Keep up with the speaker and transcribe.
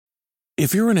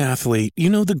If you're an athlete, you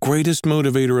know the greatest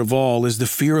motivator of all is the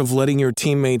fear of letting your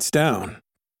teammates down.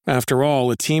 After all,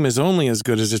 a team is only as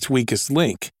good as its weakest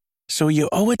link. So you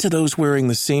owe it to those wearing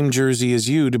the same jersey as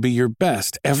you to be your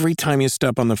best every time you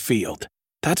step on the field.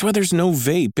 That's why there's no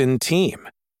vape in team.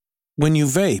 When you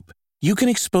vape, you can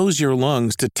expose your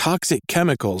lungs to toxic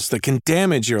chemicals that can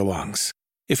damage your lungs.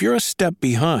 If you're a step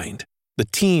behind, the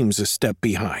team's a step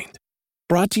behind.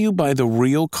 Brought to you by The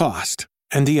Real Cost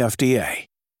and the FDA.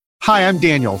 Hi, I'm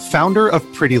Daniel, founder of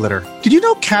Pretty Litter. Did you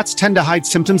know cats tend to hide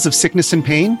symptoms of sickness and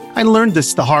pain? I learned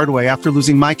this the hard way after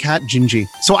losing my cat, Gingy.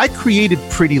 So I created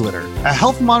Pretty Litter, a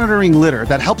health monitoring litter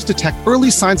that helps detect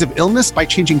early signs of illness by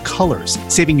changing colors,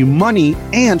 saving you money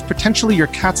and potentially your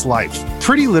cat's life.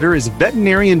 Pretty Litter is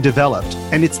veterinarian developed,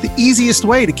 and it's the easiest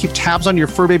way to keep tabs on your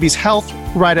fur baby's health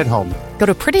right at home. Go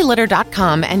to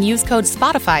prettylitter.com and use code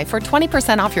SPOTIFY for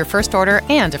 20% off your first order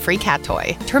and a free cat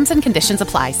toy. Terms and conditions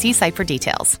apply. See site for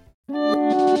details.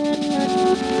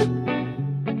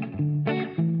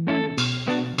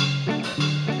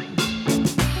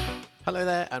 Hello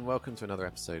there, and welcome to another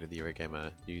episode of the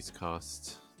Eurogamer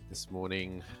Newscast. This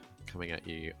morning, coming at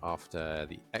you after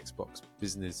the Xbox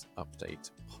Business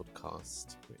Update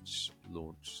podcast, which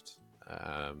launched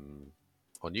on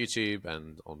YouTube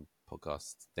and on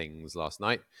podcast things last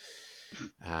night.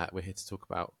 We're here to talk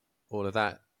about all of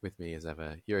that. With me, as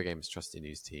ever, Eurogamer's trusty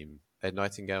news team, Ed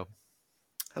Nightingale.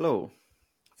 Hello.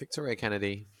 Victoria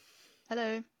Kennedy.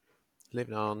 Hello. Liv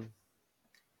Narn.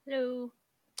 Hello.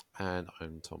 And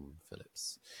I'm Tom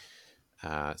Phillips.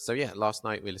 Last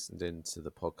night we listened into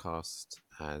the podcast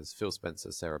as Phil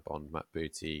Spencer, Sarah Bond, Matt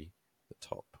Booty, the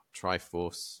top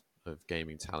Triforce of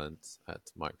gaming talent at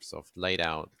Microsoft, laid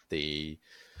out the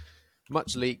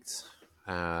much leaked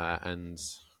and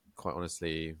quite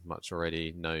honestly much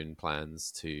already known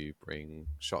plans to bring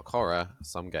shock horror,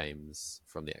 some games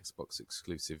from the Xbox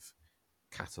exclusive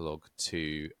catalog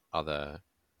to other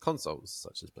consoles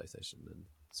such as PlayStation and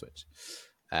Switch.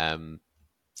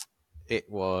 It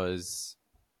was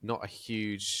not a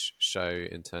huge show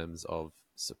in terms of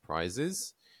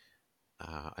surprises.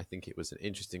 I think it was an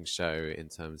interesting show in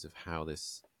terms of how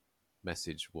this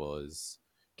message was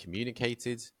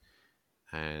communicated,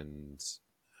 and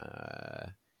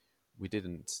we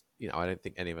didn't, I don't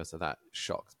think any of us are that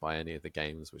shocked by any of the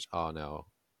games which are now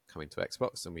coming to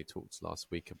Xbox. And we talked last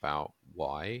week about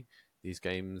why these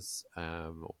games,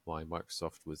 or why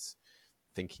Microsoft was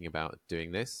thinking about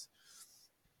doing this.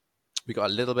 We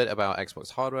got a little bit about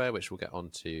Xbox hardware, which we'll get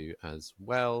onto as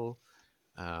well.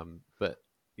 But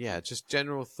yeah, just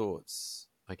general thoughts,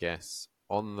 I guess,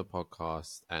 on the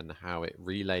podcast and how it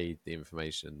relayed the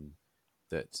information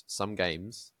that some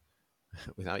games,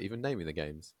 without even naming the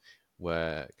games,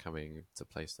 were coming to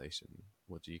PlayStation.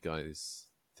 What do you guys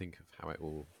think of how it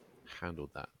all handled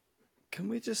that? Can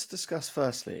we just discuss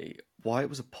firstly why it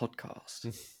was a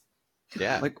podcast?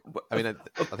 Yeah, I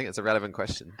think it's a relevant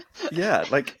question. Yeah,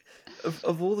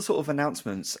 of all the sort of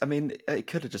announcements, I mean, it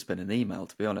could have just been an email,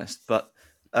 to be honest. But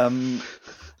to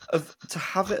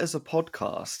have it as a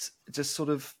podcast, it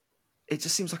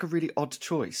just seems like a really odd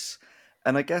choice.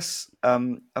 And I guess,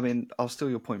 I'll steal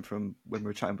your point from when we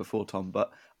were chatting before, Tom,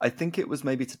 but I think it was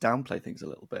maybe to downplay things a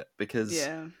little bit because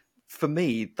for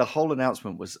me, the whole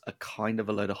announcement was a kind of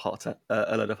a load of hot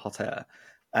air,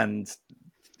 and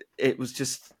it was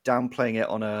just downplaying it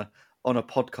on a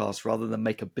podcast rather than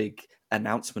make a big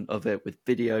announcement of it with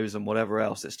videos and whatever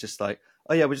else. It's just like,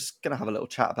 oh yeah, we're just going to have a little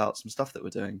chat about some stuff that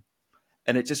we're doing.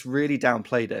 And it just really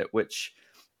downplayed it, which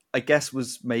I guess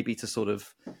was maybe to sort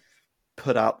of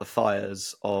put out the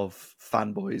fires of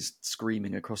fanboys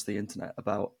screaming across the internet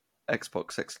about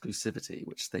Xbox exclusivity,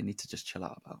 which they need to just chill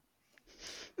out about.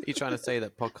 Are you trying to say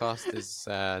that podcast is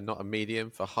not a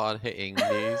medium for hard-hitting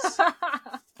news?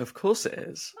 Of course it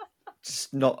is.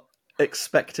 Just not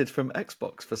expected from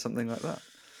Xbox for something like that.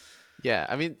 Yeah,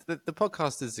 I mean, the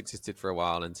podcast has existed for a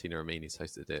while, and Tina Ramini's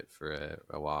hosted it for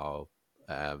a while.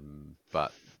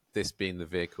 But this being the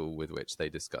vehicle with which they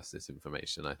discuss this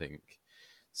information, I think,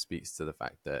 speaks to the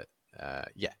fact that,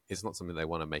 it's not something they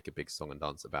want to make a big song and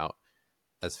dance about.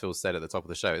 As Phil said at the top of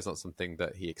the show, it's not something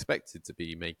that he expected to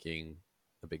be making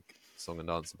a big song and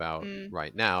dance about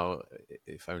right now,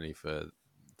 if only for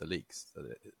the leaks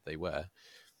that they were.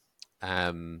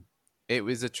 It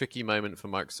was a tricky moment for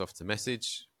Microsoft to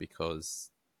message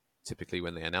because typically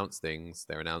when they announce things,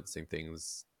 they're announcing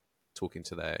things talking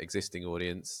to their existing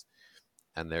audience,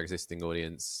 and their existing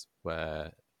audience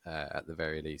were at the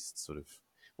very least sort of,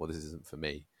 well, this isn't for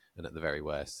me. And at the very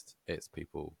worst, it's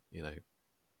people,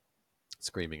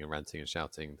 screaming and ranting and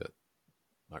shouting that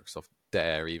Microsoft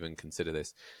dare even consider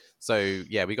this. So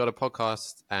yeah, we got a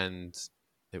podcast, and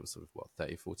it was sort of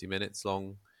 30, 40 minutes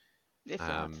long. If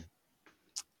that.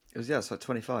 It was, it's like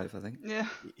 25, I think. Yeah.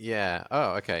 Yeah.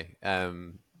 Oh, okay. I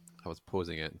was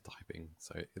pausing it and typing,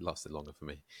 so it lasted longer for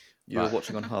me. You were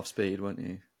watching on half speed, weren't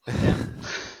you? Yeah.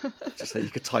 Just so you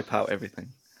could type out everything.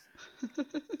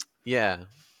 Yeah.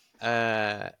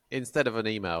 Instead of an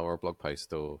email or a blog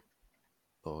post or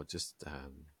just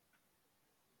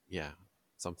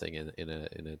something in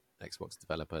a Xbox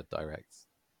developer direct,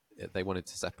 they wanted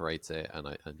to separate it, and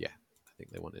I think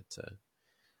they wanted to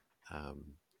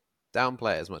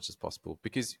downplay it as much as possible,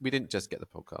 because we didn't just get the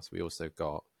podcast, we also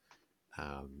got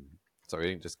we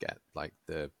didn't just get like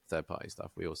the third party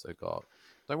stuff, we also got,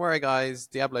 don't worry guys,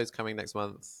 Diablo's coming next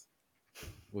month.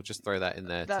 We'll just throw that in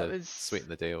there to sweeten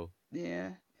the deal. Yeah.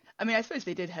 I mean, I suppose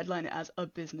they did headline it as a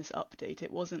business update.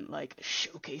 It wasn't like a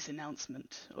showcase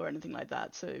announcement or anything like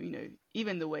that. So,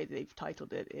 even the way they've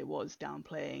titled it, it was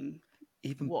downplaying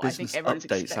even what business I think everyone's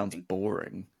update expecting. sounds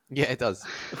boring. Yeah, it does.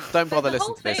 Don't bother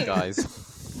listening to this, guys.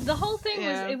 The whole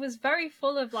thing was very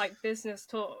full of like business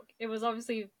talk. It was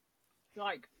obviously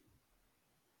like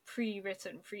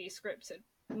pre-written, pre-scripted,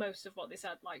 most of what they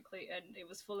said, likely, and it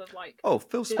was full of like... Oh,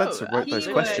 Phil Spencer wrote those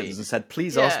questions and said,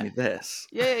 please ask me this.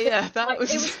 Yeah, that like,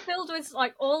 was... It was filled with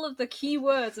like all of the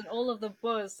keywords and all of the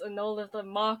buzz and all of the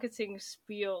marketing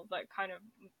spiel that kind of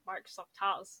Microsoft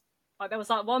has. Like, there was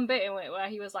that one bit in it where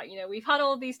he was like, we've had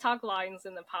all these taglines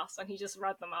in the past, and he just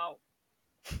read them out.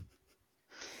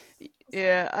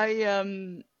 Yeah,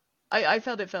 I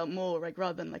felt it felt more like,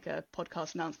 rather than like a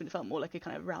podcast announcement, it felt more like a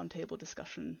kind of roundtable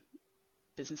discussion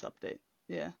business update.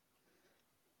 Yeah.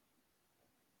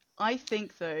 I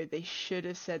think, though, they should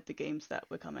have said the games that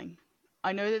were coming.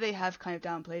 I know that they have kind of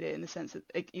downplayed it in the sense that,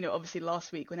 obviously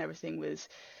last week when everything was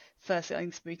first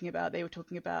speaking about, they were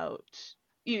talking about,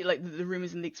 like the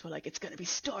rumors and leaks were like, it's going to be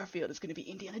Starfield, it's going to be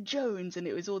Indiana Jones, and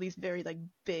it was all these very like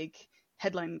big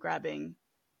headline grabbing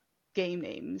game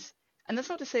names. And that's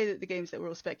not to say that the games that we're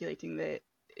all speculating that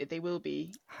they will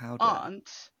be aren't.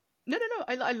 No.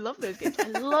 I love those games.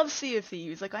 I love Sea of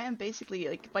Thieves. Like, I am basically,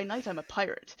 like, by night I'm a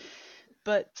pirate.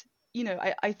 But,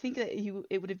 I think that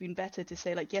it would have been better to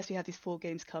say, like, yes, we have these 4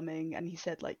 games coming. And he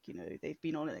said, like, they've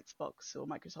been on an Xbox or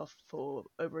Microsoft for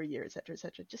over a year, etc.,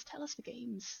 etc. Just tell us the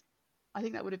games. I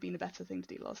think that would have been a better thing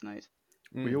to do last night.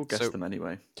 We all guessed them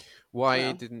anyway.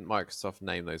 Why didn't Microsoft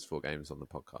name those 4 games on the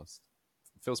podcast?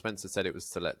 Phil Spencer said it was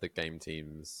to let the game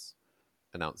teams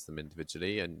announce them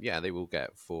individually. And, yeah, they will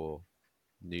get 4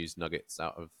 news nuggets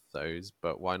out of those,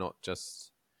 but why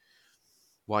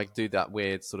do that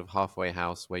weird sort of halfway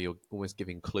house where you're almost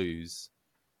giving clues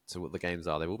to what the games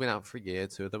are? They've all been out for a year.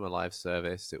 2 of them are live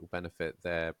service. It will benefit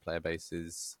their player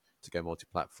bases to go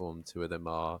multi-platform. 2 of them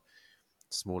are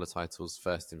smaller titles,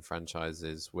 first in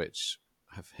franchises, which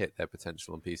have hit their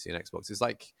potential on PC and Xbox. It's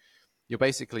like you're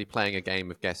basically playing a game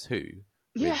of Guess Who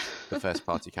with the first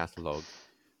party catalog,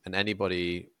 and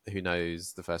anybody who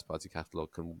knows the first party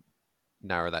catalog can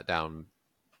narrow that down.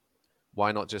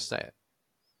 Why not just say it?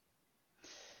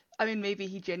 I mean, maybe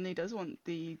he genuinely does want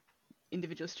the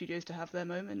individual studios to have their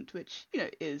moment, which,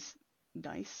 is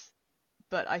nice.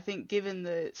 But I think given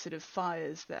the sort of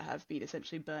fires that have been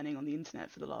essentially burning on the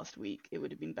internet for the last week, it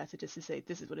would have been better just to say,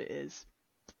 this is what it is.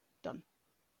 Done.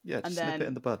 Yeah, just snip it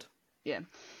in the bud. Yeah.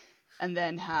 And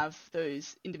then have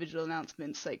those individual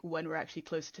announcements, like when we're actually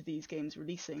closer to these games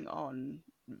releasing on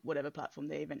whatever platform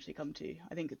they eventually come to.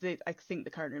 I think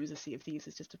the current rumors of Sea of Thieves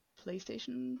is just a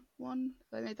PlayStation 1,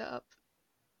 if I made that up.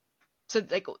 So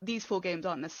like these 4 games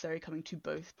aren't necessarily coming to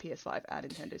both PS5 and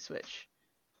Nintendo Switch.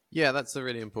 Yeah, that's a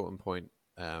really important point.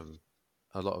 A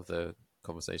lot of the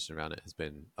conversation around it has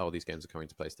been, these games are coming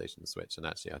to PlayStation and Switch, and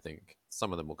actually I think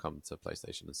some of them will come to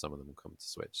PlayStation and some of them will come to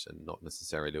Switch, and not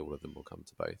necessarily all of them will come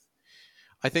to both.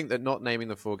 I think that not naming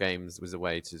the 4 games was a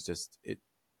way to just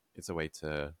it's a way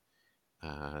to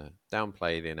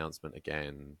downplay the announcement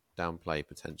again, downplay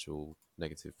potential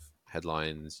negative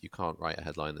headlines. You can't write a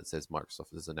headline that says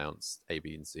Microsoft has announced A,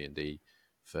 B, and C and D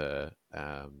for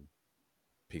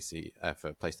PC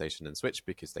for PlayStation and Switch,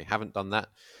 because they haven't done that.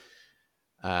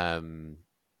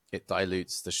 It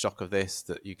dilutes the shock of this,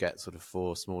 that you get sort of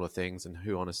 4 smaller things, and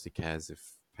who honestly cares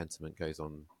if Pentiment goes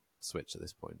on Switch at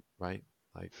this point, right?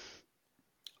 Like,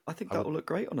 I think that will look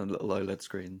great on a little OLED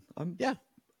screen. Yeah.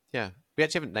 We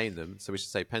actually haven't named them, so we should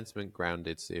say Pentiment,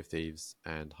 Grounded, Sea of Thieves,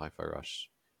 and Hi-Fi Rush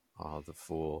are the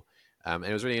 4. And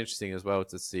it was really interesting as well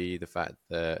to see the fact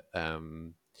that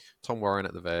Tom Warren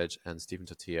at The Verge and Stephen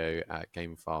Totilo at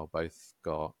GameFile both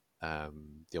got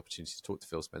the opportunity to talk to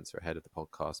Phil Spencer ahead of the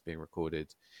podcast being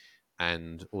recorded.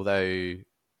 And although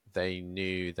they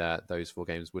knew that those 4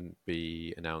 games wouldn't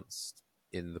be announced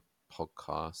in the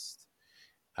podcast,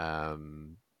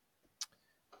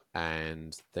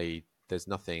 and there's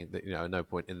nothing that, you know, at no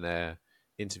point in their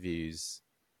interviews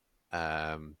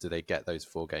do they get those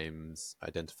 4 games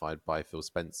identified by Phil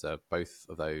Spencer. Both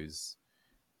of those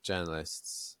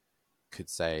journalists could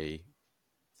say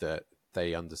that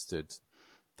they understood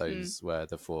those were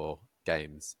the 4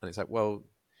 games, and it's like, well,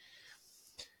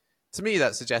 to me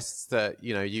that suggests that,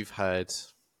 you know, you've heard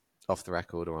off the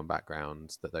record or on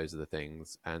background that those are the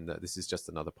things, and that this is just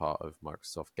another part of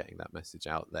Microsoft getting that message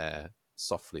out there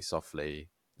softly.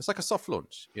 It's like a soft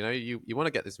launch, you know. You want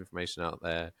to get this information out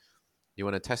there, you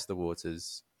want to test the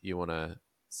waters, you want to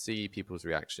see people's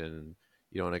reaction,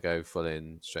 you don't want to go full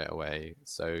in straight away.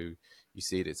 So you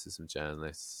seed it to some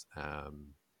journalists,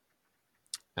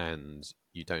 and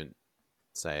you don't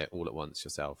say it all at once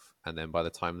yourself. And then by the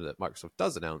time that Microsoft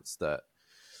does announce that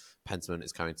Pentiment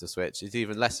is coming to Switch, it's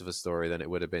even less of a story than it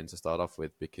would have been to start off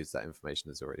with, because that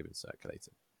information has already been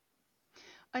circulated.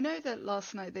 I know that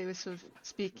last night they were sort of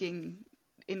speaking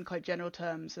in quite general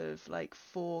terms of like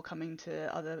 4 coming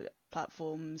to other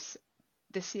platforms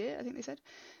this year, I think they said.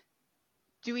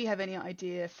 Do we have any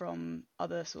idea from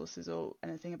other sources or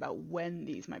anything about when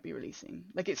these might be releasing?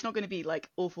 Like, it's not going to be like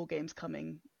all 4 games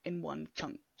coming in one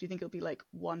chunk. Do you think it'll be like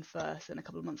one first and a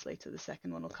couple of months later the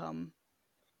second one will come?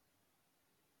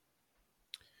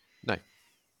 No,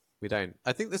 we don't.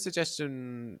 I think the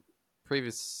suggestion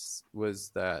previous was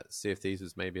that Sea of Thieves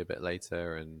was maybe a bit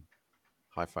later and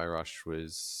Hi-Fi Rush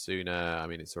was sooner. I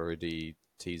mean, it's already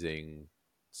teasing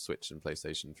Switch and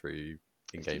PlayStation through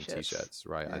in-game t-shirts,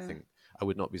 right? Yeah. I think I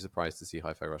would not be surprised to see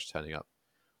Hi-Fi Rush turning up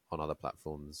on other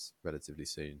platforms relatively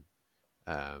soon.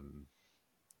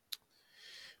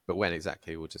 But when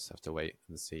exactly, we'll just have to wait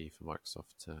and see for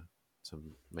Microsoft to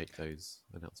make those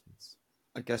announcements.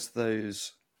 I guess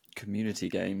those community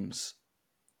games,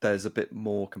 there's a bit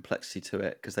more complexity to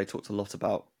it, because they talked a lot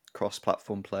about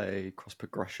cross-platform play,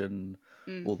 cross-progression,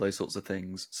 all those sorts of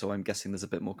things. So I'm guessing there's a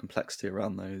bit more complexity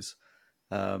around those.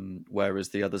 Whereas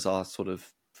the others are sort of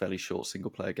fairly short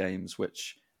single-player games,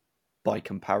 which by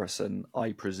comparison,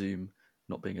 I presume,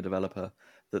 not being a developer,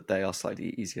 that they are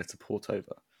slightly easier to port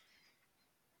over.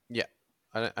 Yeah.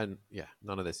 And yeah,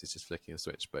 none of this is just flicking a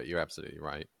switch, but you're absolutely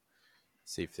right.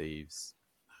 Sea of Thieves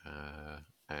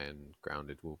and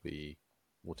Grounded will be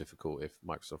more difficult if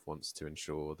Microsoft wants to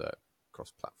ensure that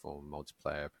cross-platform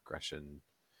multiplayer progression,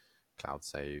 cloud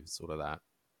saves, all of that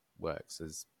works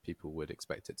as people would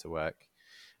expect it to work.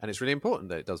 And it's really important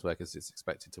that it does work as it's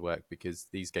expected to work, because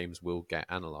these games will get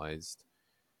analyzed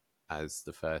as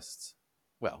the first.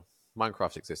 Well,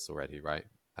 Minecraft exists already, right?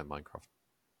 And Minecraft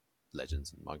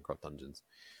Legends and Minecraft Dungeons.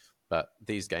 But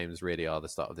these games really are the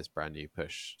start of this brand new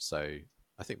push. So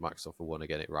I think Microsoft will want to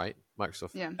get it right.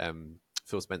 Microsoft,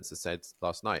 Phil Spencer said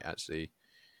last night, actually,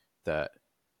 that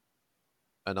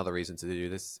another reason to do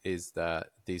this is that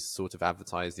these sort of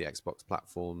advertise the Xbox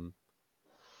platform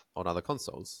on other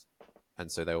consoles. And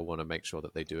so they will want to make sure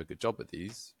that they do a good job with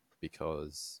these,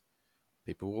 because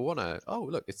people will want to, oh,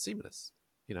 look, it's seamless.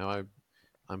 You know,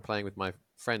 I'm playing with my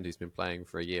friend who's been playing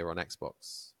for a year on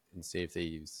Xbox in Sea of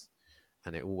Thieves,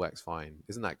 and it all works fine.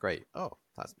 Isn't that great? Oh,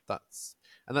 that's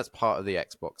part of the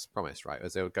Xbox promise, right?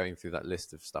 As they were going through that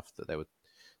list of stuff that they were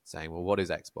saying, well, what is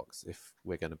Xbox if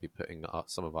we're going to be putting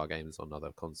some of our games on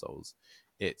other consoles?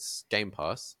 It's Game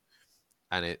Pass,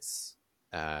 and it's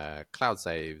cloud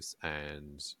saves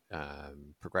and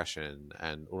progression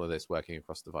and all of this working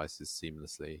across devices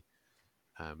seamlessly.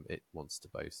 It wants to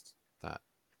boast that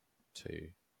too.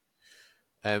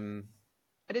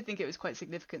 I did think it was quite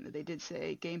significant that they did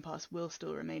say Game Pass will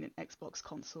still remain an Xbox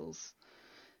consoles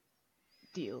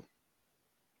deal.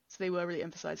 So they were really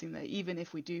emphasizing that even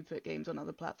if we do put games on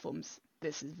other platforms,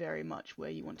 this is very much where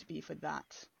you want to be for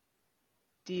that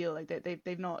deal. Like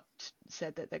they've not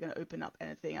said that they're going to open up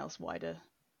anything else wider.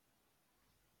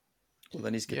 Well,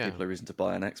 then he's give people a reason to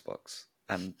buy an Xbox,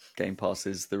 and Game Pass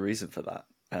is the reason for that.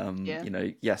 You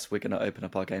know, yes, we're going to open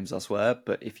up our games elsewhere,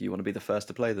 but if you want to be the first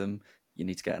to play them, you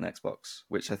need to get an Xbox,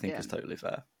 which I think is totally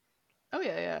fair. Oh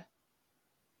yeah.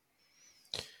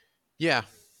 Yeah,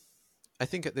 I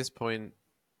think at this point,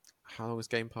 how long has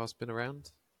Game Pass been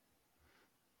around?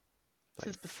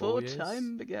 Since before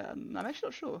time began. I'm actually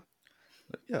not sure.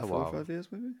 Yeah, 4 or 5 years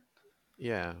maybe.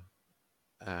 Yeah.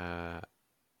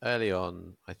 Early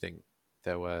on, I think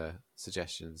there were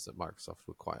suggestions that Microsoft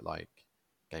would quite like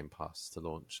Game Pass to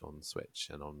launch on Switch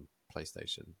and on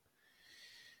PlayStation.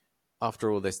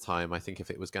 After all this time, I think if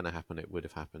it was going to happen, it would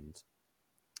have happened.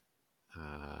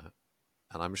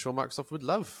 And I'm sure Microsoft would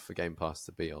love for Game Pass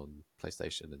to be on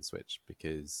PlayStation and Switch,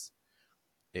 because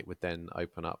it would then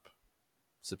open up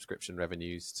subscription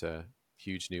revenues to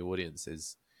huge new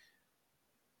audiences.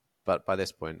 But by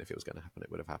this point, if it was going to happen,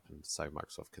 it would have happened. So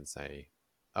Microsoft can say,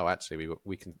 "Oh, actually,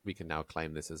 we can now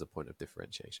claim this as a point of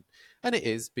differentiation," and it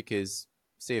is, because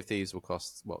Sea of Thieves will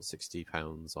cost what,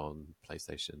 £60 on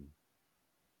PlayStation,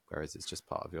 whereas it's just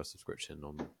part of your subscription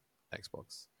on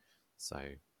Xbox. So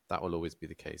that will always be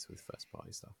the case with first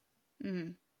party stuff.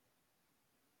 Mm-hmm.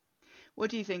 What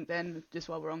do you think then, just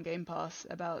while we're on Game Pass,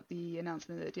 about the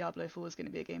announcement that Diablo 4 is going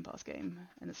to be a Game Pass game,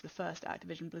 and it's the first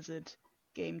Activision Blizzard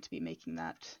game to be making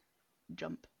that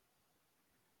jump?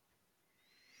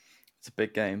 It's a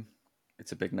big game.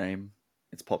 It's a big name.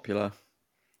 It's popular.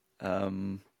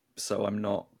 So I'm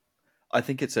not. I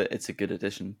think it's a good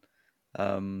addition.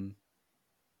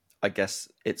 I guess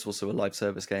it's also a live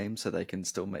service game, so they can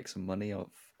still make some money on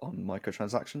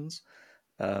microtransactions,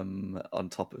 on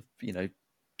top of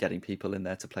getting people in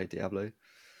there to play Diablo.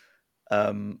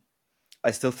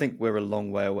 I still think we're a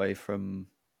long way away from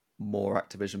more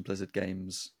Activision Blizzard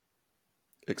games,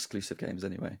 exclusive games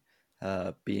anyway,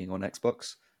 being on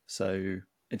Xbox. So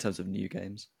in terms of new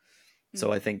games,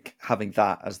 so I think having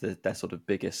that as their sort of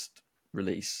biggest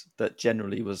release, that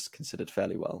generally was considered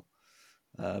fairly well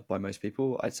by most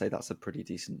people, I'd say that's a pretty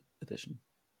decent addition.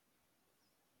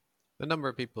 The number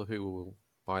of people who will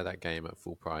buy that game at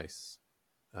full price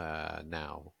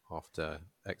now, after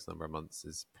X number of months,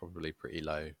 is probably pretty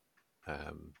low.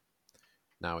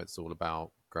 Now it's all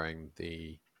about growing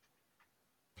the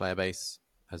player base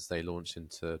as they launch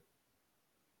into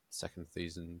second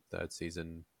season, third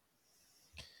season.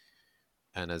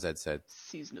 And as Ed said,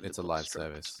 it's a live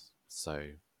service, so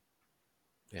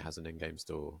it has an in-game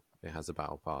store, it has a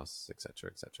battle pass, etc.,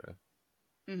 etc.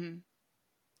 Mm-hmm.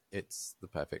 It's the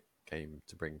perfect game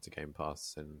to bring to Game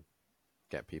Pass and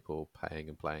get people paying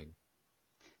and playing.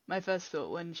 My first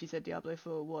thought when she said Diablo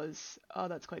 4 was, oh,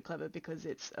 that's quite clever, because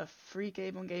it's a free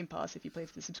game on Game Pass if you pay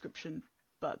for the subscription,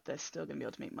 but they're still going to be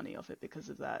able to make money off it because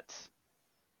of that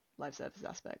live service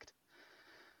aspect.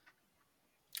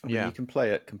 I mean, you can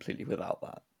play it completely without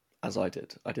that, as I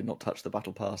did. I did not touch the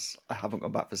Battle Pass. I haven't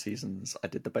gone back for seasons. I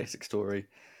did the basic story.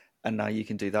 And now you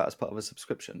can do that as part of a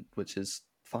subscription, which is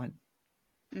fine.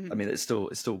 Mm-hmm. I mean, it's still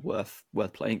worth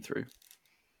playing through.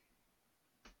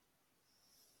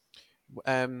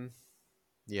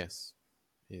 Yes,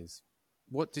 is.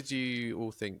 What did you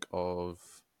all think of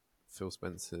Phil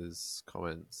Spencer's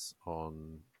comments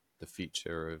on the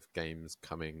future of games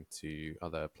coming to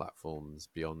other platforms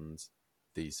beyond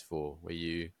these four? Were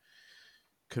you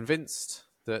convinced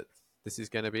that this is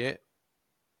going to be it?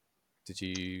 Did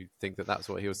you think that that's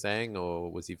what he was saying,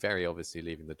 or was he very obviously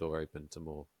leaving the door open to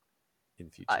more in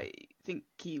future? I think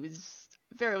he was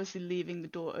very obviously leaving the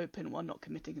door open while not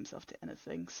committing himself to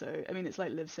anything. So, I mean, it's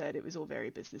like Liv said, it was all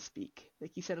very business speak.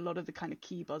 Like, he said a lot of the kind of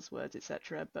key buzzwords,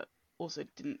 etc., but also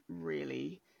didn't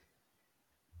really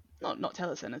not tell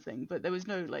us anything. But there was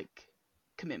no like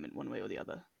commitment one way or the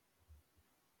other,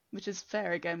 which is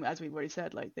fair. Again, as we've already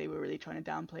said, like, they were really trying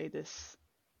to downplay this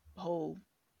whole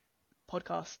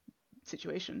podcast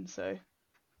situation. So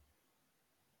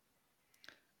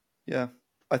yeah,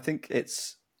 I think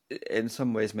it's in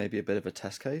some ways maybe a bit of a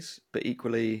test case, but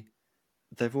equally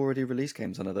they've already released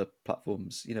games on other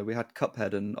platforms. We had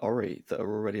Cuphead and Ori that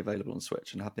are already available on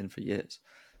Switch and have been for years.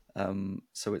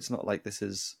 So it's not like this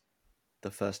is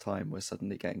the first time we're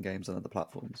suddenly getting games on other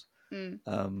platforms.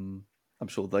 I'm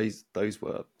sure those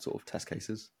were sort of test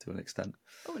cases to an extent.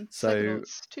 Oh, and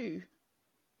Psychonauts too.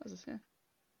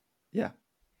 Yeah.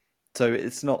 So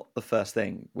it's not the first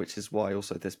thing, which is why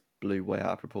also this blew way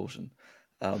out of proportion,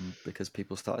 because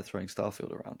people started throwing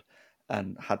Starfield around.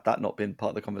 And had that not been part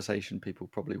of the conversation, people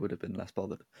probably would have been less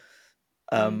bothered.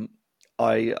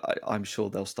 I'm sure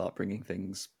they'll start bringing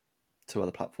things to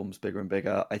other platforms bigger and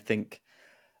bigger. I think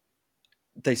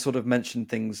they sort of mentioned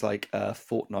things like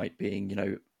Fortnite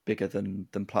being, bigger than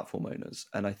platform owners.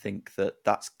 And I think that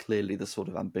that's clearly the sort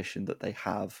of ambition that they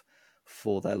have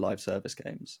for their live service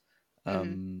games.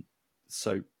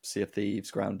 So Sea of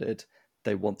Thieves, Grounded,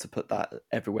 they want to put that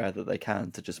everywhere that they can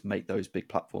to just make those big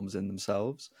platforms in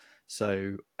themselves.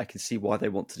 So I can see why they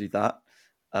want to do that.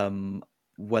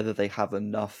 Whether they have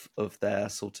enough of their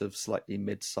sort of slightly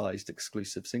mid-sized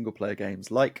exclusive single-player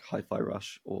games like Hi-Fi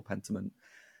Rush or Pentiment,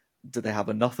 do they have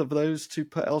enough of those to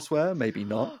put elsewhere? Maybe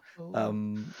not.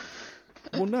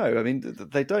 Well, no, I mean,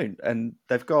 they don't. And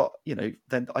they've got,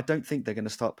 then I don't think they're going to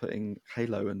start putting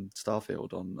Halo and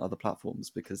Starfield on other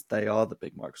platforms because they are the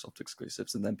big Microsoft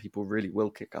exclusives, and then people really will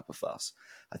kick up a fuss.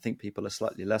 I think people are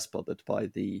slightly less bothered by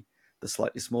the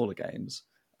slightly smaller games,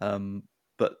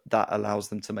 but that allows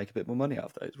them to make a bit more money out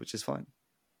of those, which is fine.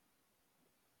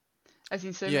 I've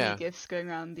seen so many GIFs going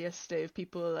around yesterday of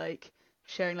people like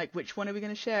sharing like which one are we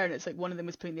going to share, and it's like one of them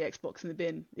was putting the Xbox in the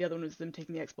bin, the other one was them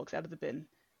taking the Xbox out of the bin. And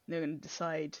they're going to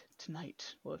decide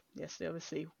tonight, or yesterday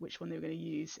obviously, which one they were going to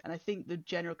use. And I think the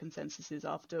general consensus is,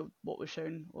 after what was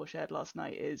shown or shared last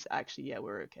night, is actually, yeah,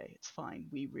 we're okay, it's fine,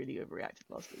 we really overreacted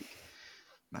last week.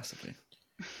 Massively.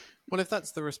 Well, if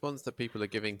that's the response that people are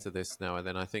giving to this now,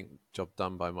 then I think job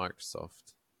done by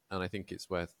Microsoft. And I think it's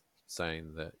worth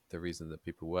saying that the reason that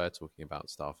people were talking about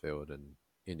Starfield and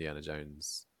Indiana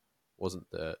Jones wasn't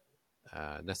that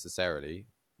necessarily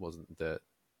wasn't that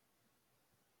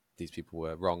these people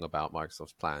were wrong about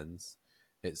Microsoft's plans.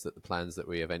 It's that the plans that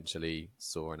we eventually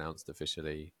saw announced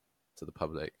officially to the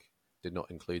public did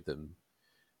not include them.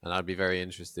 And I'd be very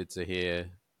interested to hear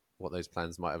what those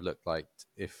plans might have looked like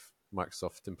if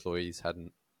Microsoft employees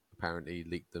hadn't apparently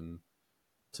leaked them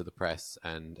to the press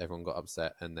and everyone got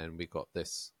upset, and then we got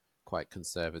this quite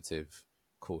conservative,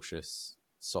 cautious,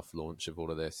 soft launch of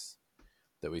all of this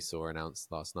that we saw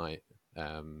announced last night.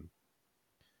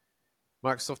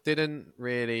 Microsoft didn't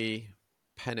really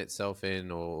pen itself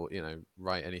in or,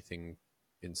 write anything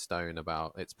in stone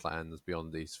about its plans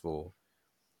beyond these four.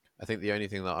 I think the only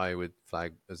thing that I would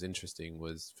flag as interesting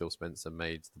was Phil Spencer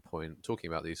made the point, talking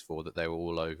about these four, that they were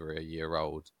all over a year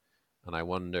old. And I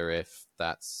wonder if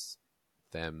that's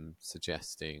them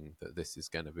suggesting that this is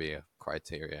going to be a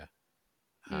criteria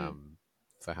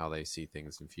for how they see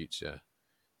things in future.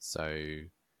 So,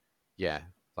 yeah,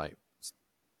 like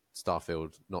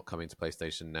Starfield not coming to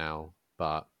PlayStation now,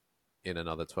 but in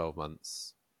another 12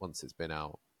 months, once it's been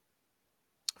out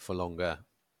for longer,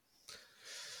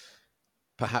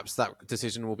 perhaps that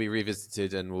decision will be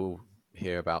revisited and we'll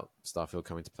hear about Starfield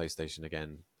coming to PlayStation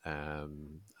again.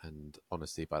 And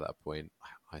honestly, by that point,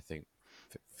 I think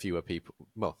few people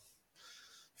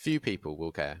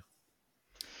will care.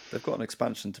 They've got an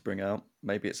expansion to bring out.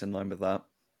 Maybe it's in line with that.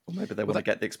 Or maybe they want to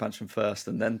get the expansion first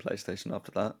and then PlayStation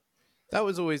after that. That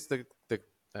was always the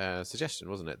suggestion,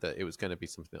 wasn't it? That it was going to be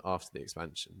something after the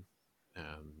expansion.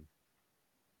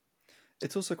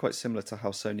 It's also quite similar to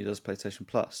how Sony does PlayStation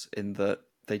Plus, in that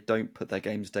they don't put their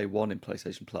games day one in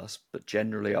PlayStation Plus, but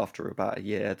generally after about a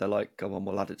year, they're like, go on,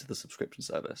 we'll add it to the subscription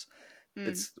service.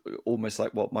 It's almost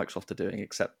like what Microsoft are doing,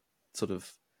 except sort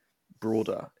of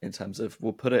broader in terms of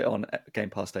we'll put it on Game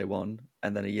Pass day one,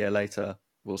 and then a year later,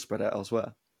 we'll spread it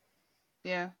elsewhere.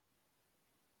 Yeah.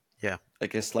 Yeah. I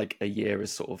guess like a year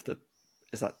is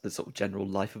that the sort of general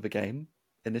life of a game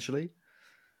initially?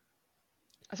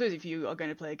 I suppose if you are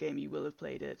going to play a game, you will have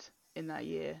played it in that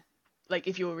year. Like,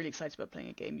 if you're really excited about playing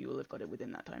a game, you will have got it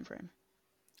within that time frame.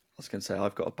 I was going to say,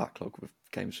 I've got a backlog with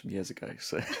games from years ago,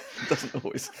 so it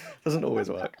doesn't always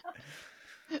work.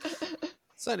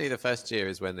 Certainly the first year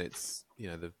is when it's,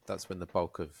 that's when the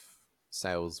bulk of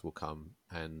sales will come.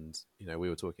 And, we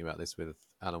were talking about this with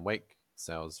Alan Wake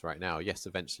sales right now. Yes,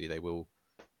 eventually they will.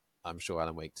 I'm sure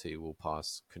Alan Wake 2 will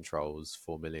pass Control's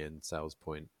 4 million sales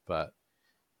point, but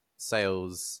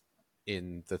sales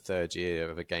in the third year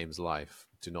of a game's life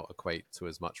do not equate to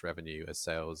as much revenue as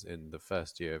sales in the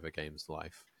first year of a game's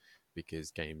life, because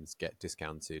games get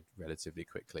discounted relatively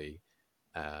quickly.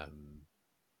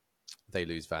 They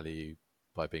lose value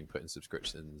by being put in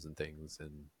subscriptions and things.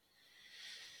 And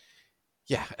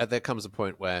yeah, there comes a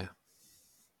point where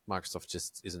Microsoft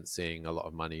just isn't seeing a lot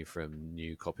of money from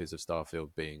new copies of Starfield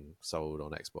being sold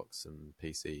on Xbox and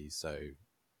PC. So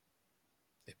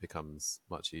it becomes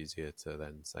much easier to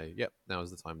then say, yep, now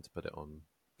is the time to put it on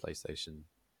PlayStation.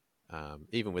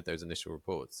 Even with those initial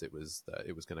reports, it was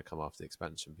going to come after the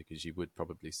expansion, because you would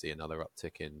probably see another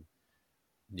uptick in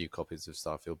new copies of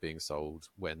Starfield being sold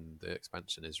when the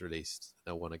expansion is released.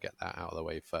 They'll want to get that out of the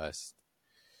way first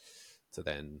to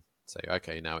then say,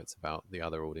 okay, now it's about the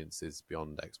other audiences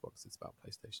beyond Xbox. It's about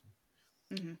PlayStation.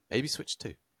 Mm-hmm. Maybe Switch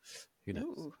 2. Who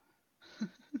knows?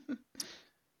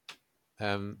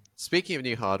 Speaking of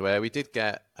new hardware, we did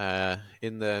get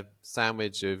in the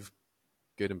sandwich of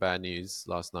good and bad news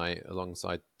last night,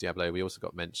 alongside Diablo, we also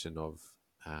got mention of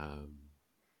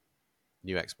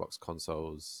new Xbox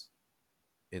consoles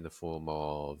in the form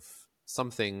of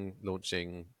something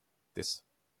launching this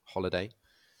holiday,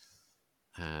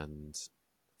 and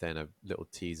then a little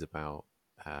tease about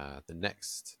the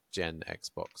next gen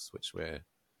Xbox, which we're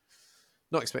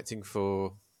not expecting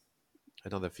for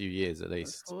another few years at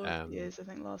least. 4 years, I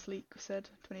think last week said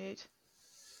 28.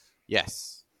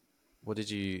 Yes. What did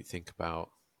you think about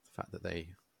the fact that they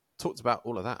talked about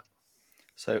all of that?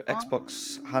 So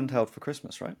Xbox handheld for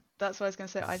Christmas, right? That's what I was going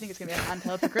to say. I think it's going to be a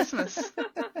handheld for Christmas.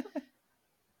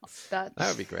 That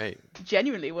would be great.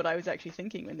 Genuinely what I was actually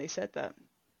thinking when they said that.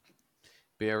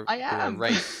 Be a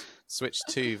race. Switch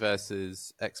 2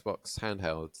 versus Xbox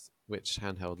handheld. Which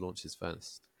handheld launches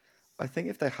first? I think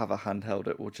if they have a handheld,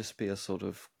 it will just be a sort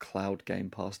of cloud Game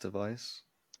Pass device.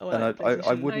 Oh, And like I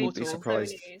PlayStation wouldn't be Portal.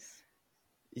 surprised. Sony's.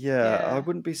 Yeah, I Yeah.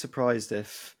 wouldn't be surprised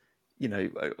if,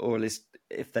 or at least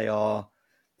if they are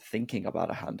thinking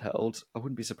about a handheld, I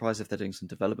wouldn't be surprised if they're doing some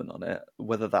development on it.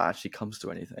 Whether that actually comes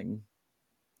to anything,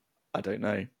 I don't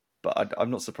know. But I'm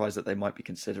not surprised that they might be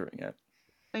considering it.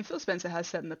 I mean, Phil Spencer has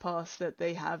said in the past that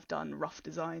they have done rough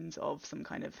designs of some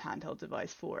kind of handheld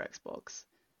device for Xbox,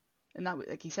 and that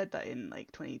like he said that in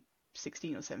like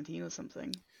 2016 or 17 or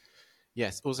something.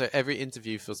 Yes. Also, every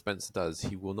interview Phil Spencer does,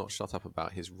 he will not shut up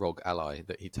about his ROG Ally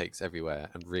that he takes everywhere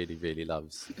and really, really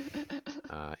loves.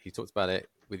 He talked about it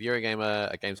with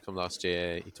Eurogamer at Gamescom last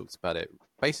year. He talks about it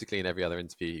basically in every other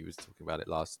interview. He was talking about it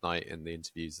last night in the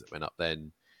interviews that went up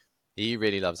then. He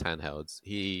really loves handhelds.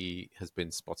 He has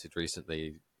been spotted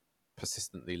recently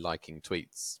persistently liking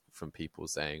tweets from people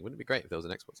saying, wouldn't it be great if there was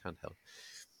an Xbox handheld?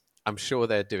 I'm sure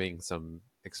they're doing some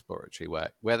exploratory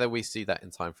work. Whether we see that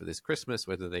in time for this Christmas,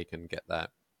 whether they can get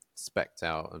that specced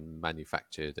out and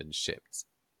manufactured and shipped,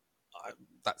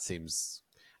 that seems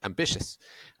ambitious.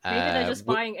 Maybe they're just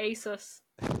buying Asus.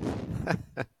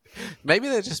 Maybe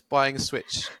they're just buying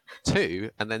Switch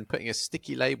 2 and then putting a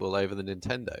sticky label over the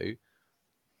Nintendo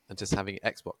and just having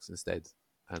Xbox instead.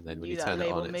 And then when you turn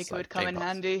it on, it's maker like would come Game in Pass.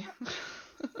 handy.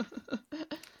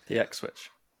 The X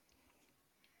Switch.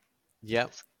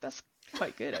 Yep. That's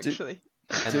quite good, actually.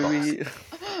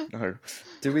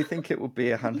 Do we think it will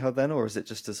be a handheld then, or is it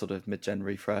just a sort of mid-gen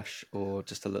refresh, or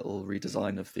just a little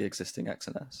redesign of the existing X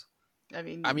and S? I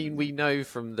mean, we know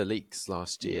from the leaks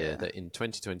last year Yeah. that in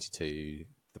 2022,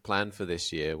 the plan for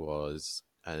this year was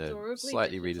a Adorably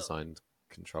slightly digital. redesigned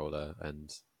controller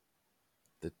and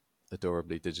the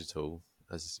adorably digital,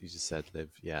 as you just said,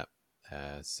 Liv. Yeah,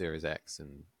 Series X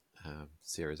and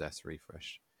Series S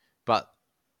refresh. But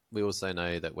we also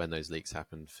know that when those leaks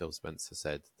happened, Phil Spencer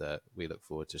said that we look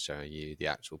forward to showing you the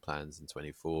actual plans in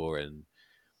 24. And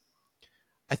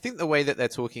I think the way that they're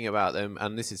talking about them,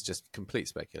 and this is just complete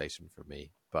speculation from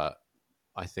me, but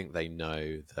I think they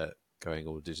know that going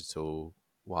all digital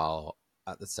while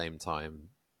at the same time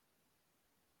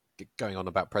going on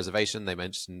about preservation, they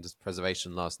mentioned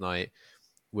preservation last night,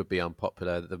 would be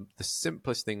unpopular. The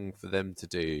simplest thing for them to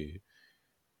do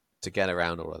to get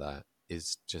around all of that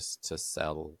is just to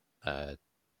sell a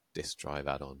disk drive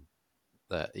add-on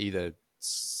that either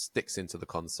sticks into the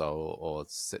console or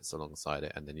sits alongside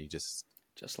it, and then you just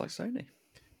like Sony.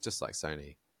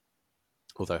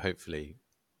 Although hopefully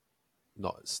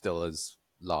not still as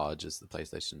large as the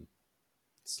PlayStation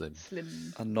Slim.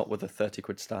 And not with a 30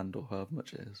 quid stand or however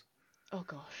much it is. Oh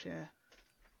gosh, yeah.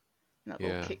 And that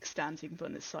little kickstand so you can put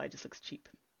on its side just looks cheap.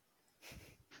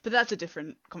 But that's a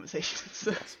different conversation.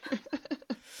 So.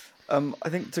 I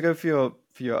think to go for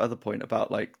your other point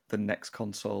about like the next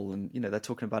console, and they're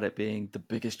talking about it being the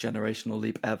biggest generational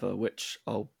leap ever, which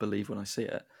I'll believe when I see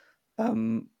it.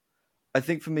 I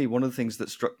think for me, one of the things that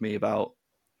struck me about,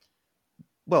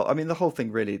 well, I mean, the whole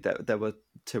thing really, there were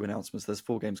two announcements. There's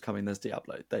 4 games coming, there's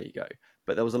Diablo, there you go.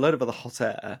 But there was a load of other hot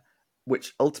air,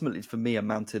 which ultimately for me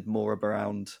amounted more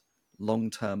around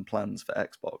long-term plans for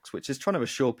Xbox, which is trying to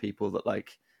assure people that,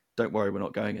 like, don't worry, we're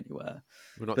not going anywhere.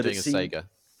 We're not doing a Sega.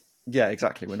 Yeah,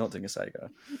 exactly. We're not doing a Sega.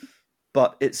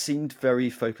 But it seemed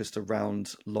very focused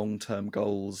around long-term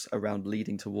goals, around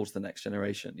leading towards the next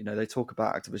generation. They talk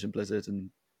about Activision Blizzard,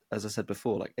 and as I said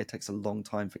before, like, it takes a long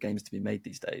time for games to be made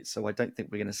these days. So I don't think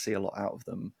we're going to see a lot out of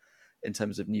them in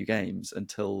terms of new games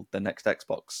until the next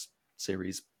Xbox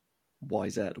Series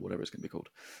YZ or whatever it's going to be called.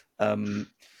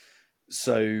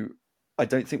 So I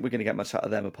don't think we're going to get much out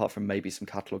of them apart from maybe some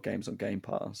catalog games on Game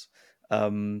Pass.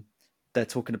 They're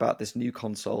talking about this new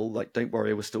console. Like, don't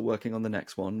worry, we're still working on the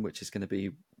next one, which is going to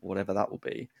be whatever that will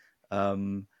be.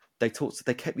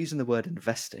 They kept using the word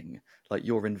investing, like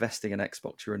you're investing in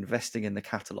Xbox, you're investing in the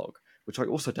catalog, which I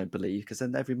also don't believe, because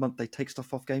then every month they take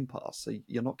stuff off Game Pass, so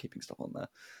you're not keeping stuff on there.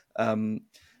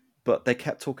 But they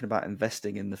kept talking about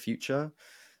investing in the future,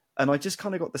 and I just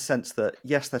kind of got the sense that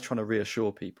yes, they're trying to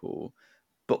reassure people,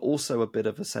 but also a bit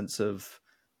of a sense of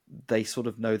they sort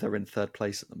of know they're in third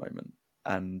place at the moment,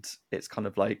 and it's kind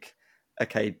of like,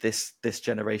 okay, this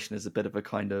generation is a bit of a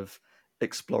kind of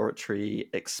exploratory,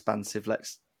 expansive,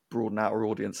 let's broaden out our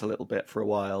audience a little bit for a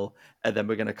while, and then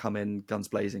we're going to come in guns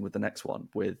blazing with the next one,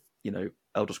 with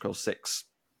Elder Scrolls 6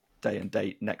 day and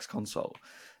date next console,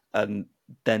 and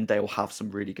then they'll have some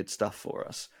really good stuff for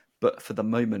us. But for the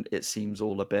moment, it seems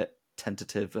all a bit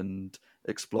tentative and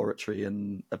exploratory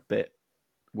and a bit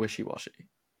wishy-washy.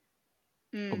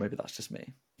 Or maybe that's just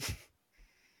me.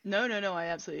 No, I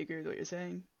absolutely agree with what you're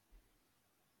saying.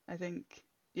 I think,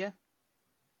 yeah,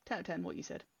 10 out of 10 what you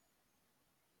said.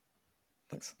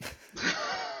 Thanks.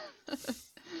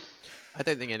 I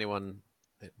don't think anyone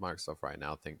at Microsoft right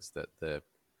now thinks that the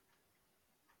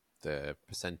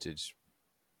percentage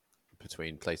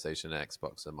between PlayStation and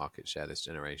Xbox and market share this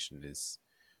generation is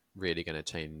really going to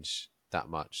change that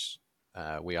much.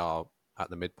 We are at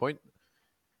the midpoint,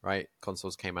 right?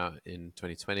 Consoles came out in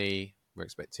 2020. We're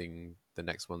expecting the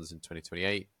next ones in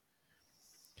 2028.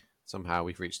 Somehow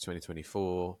we've reached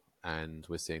 2024 and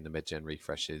we're seeing the mid-gen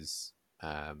refreshes.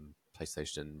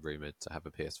 PlayStation rumored to have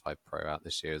a PS5 Pro out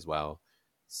this year as well.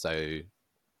 So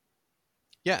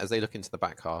yeah, as they look into the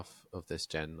back half of this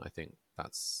gen, I think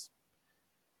this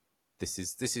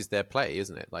is their play,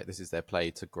 isn't it? Like, this is their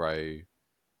play to grow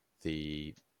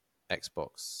the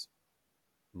Xbox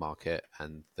market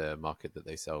and the market that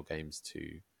they sell games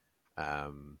to,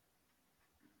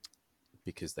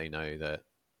 because they know that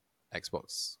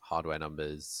Xbox hardware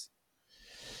numbers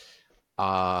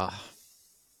are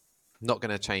not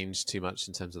going to change too much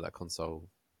in terms of that console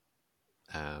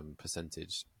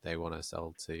percentage. They want to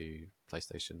sell to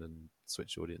PlayStation and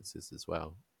Switch audiences as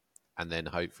well, and then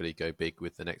hopefully go big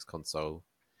with the next console.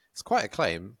 It's quite a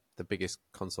claim, the biggest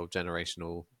console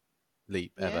generational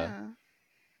leap ever. Yeah.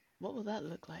 What will that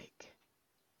look like?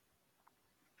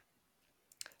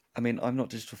 I mean, I'm not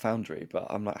Digital Foundry, but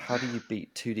I'm like, how do you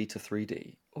beat 2D to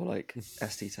 3D or like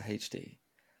SD to HD?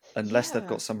 Unless they've Yeah.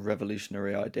 got some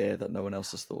revolutionary idea that no one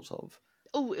else has thought of.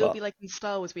 Oh, it'll But- be like in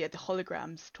Star Wars, we had the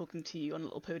holograms talking to you on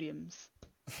little podiums.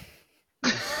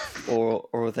 Or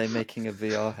are they making a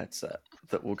VR headset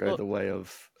that will go Well- the way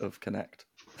of Kinect?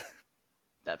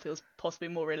 That feels possibly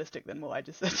more realistic than what I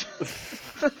just said.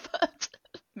 But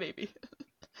maybe.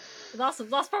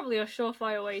 That's probably a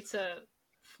surefire way to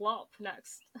flop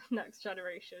next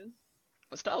generation.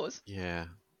 What, Star Wars? Yeah.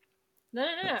 No.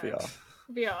 VR.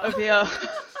 VR. Oh, yeah.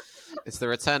 It's the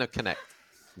return of Kinect.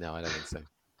 No, I don't think so.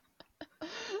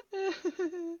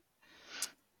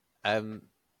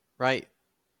 Right.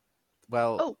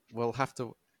 Well, Oh. we'll have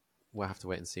to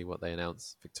wait and see what they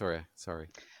announce. Victoria, sorry,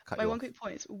 cut My you one off. quick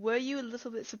point is, were you a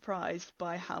little bit surprised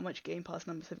by how much Game Pass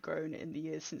numbers have grown in the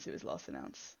years since it was last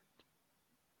announced?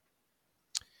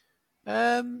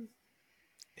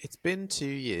 It's been 2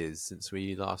 years since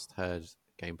we last heard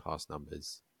Game Pass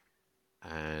numbers,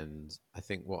 and I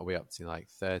think what are we up to, like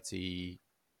 30,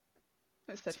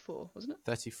 It was 34, wasn't it?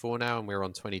 34 now, and we're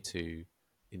on 22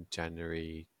 in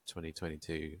January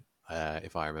 2022,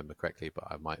 if I remember correctly, but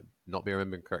I might not be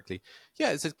remembering correctly.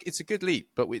 Yeah, it's a good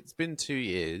leap, but it's been 2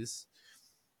 years.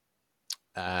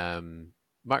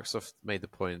 Microsoft made the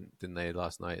point, didn't they,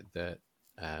 last night, that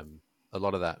a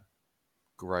lot of that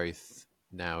growth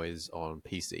now is on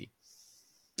PC.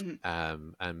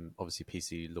 Mhm. And obviously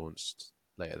PC launched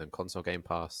later than console Game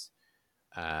Pass.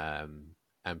 And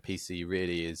PC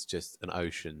really is just an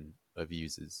ocean of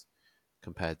users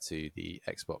compared to the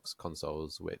Xbox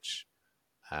consoles, which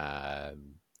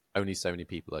only so many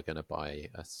people are going to buy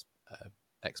a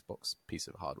Xbox piece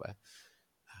of hardware.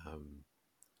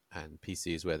 And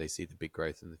PC is where they see the big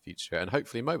growth in the future, and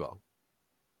hopefully mobile,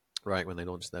 right, when they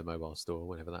launch their mobile store,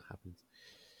 whenever that happens.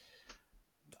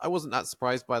 I wasn't that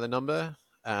surprised by the number.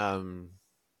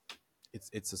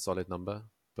 It's a solid number,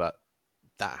 but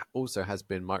that also has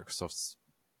been Microsoft's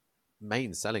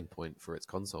main selling point for its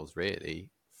consoles,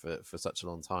 really, for such a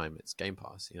long time. It's Game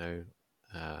Pass.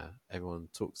 Everyone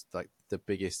talks, like, the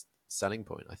biggest selling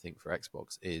point, I think, for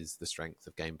Xbox is the strength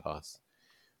of Game Pass.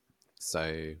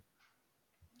 So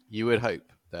you would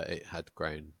hope that it had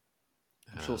grown.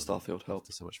 I'm sure Starfield helped.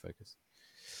 After so much focus.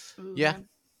 Ooh, Yeah.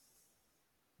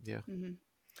 Mm-hmm.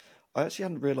 I actually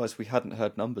hadn't realised we hadn't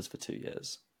heard numbers for 2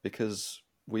 years, because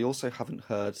we also haven't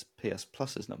heard PS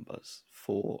Plus's numbers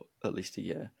for at least a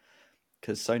year,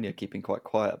 because Sony are keeping quite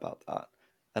quiet about that.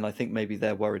 And I think maybe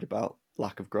they're worried about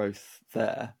lack of growth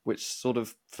there, which sort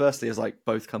of, firstly, is like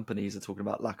both companies are talking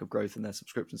about lack of growth in their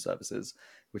subscription services,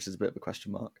 which is a bit of a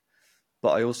question mark.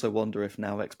 But I also wonder if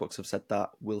now Xbox have said that,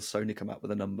 will Sony come out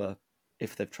with a number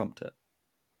if they've trumped it?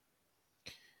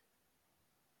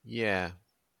 Yeah.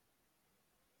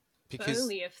 Because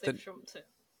Only if they've trumped it.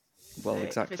 Well, If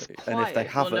exactly. it's And if they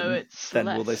quiet, we'll know haven't, it's then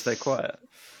will they less. stay quiet?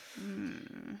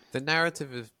 the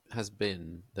narrative has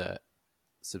been that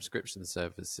subscription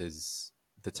services,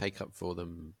 the take up for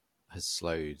them has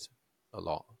slowed a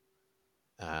lot.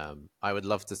 I would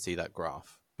love to see that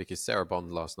graph, because Sarah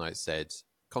Bond last night said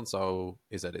console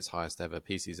is at its highest ever,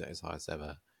 PC is at its highest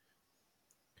ever.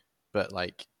 But,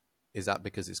 like, is that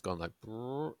because it's gone like,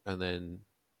 and then,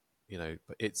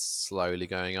 but it's slowly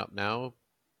going up now,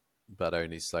 but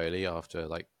only slowly after,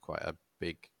 like, quite a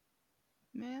big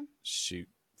shoot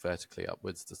vertically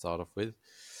upwards to start off with.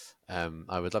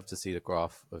 I would love to see the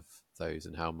graph of those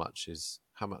and how much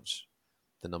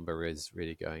the number is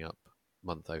really going up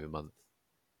month over month.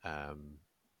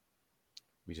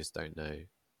 We just don't know.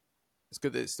 It's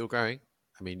good that it's still growing.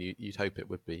 I mean, you'd hope it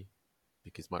would be,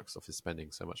 because Microsoft is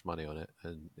spending so much money on it,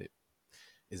 and it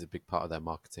is a big part of their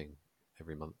marketing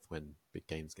every month when big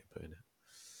games get put in it.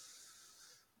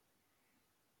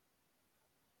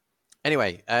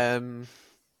 Anyway,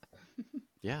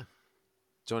 yeah.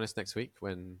 Join us next week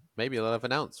when maybe they'll have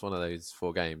announced one of those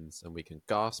 4 games and we can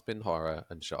gasp in horror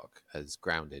and shock as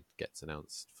Grounded gets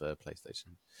announced for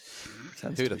PlayStation.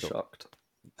 Pretends Who'd to be have thought?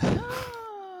 shocked.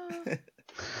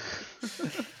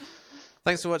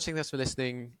 Thanks for watching. Thanks for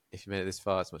listening. If you made it this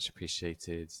far, it's much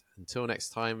appreciated. Until next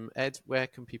time, Ed, where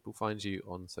can people find you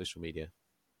on social media?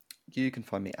 You can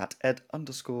find me at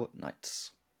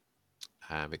ed_knights.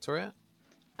 And Victoria?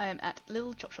 I am at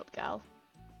Little Chop Shop Gal.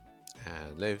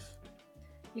 And Liv?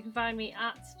 You can find me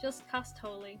at Just Cast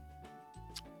Holy.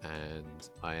 And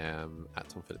I am at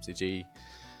Tom Phillips EG.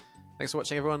 Thanks for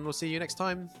watching, everyone. We'll see you next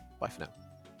time. Bye for now.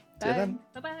 See you then.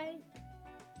 Bye bye.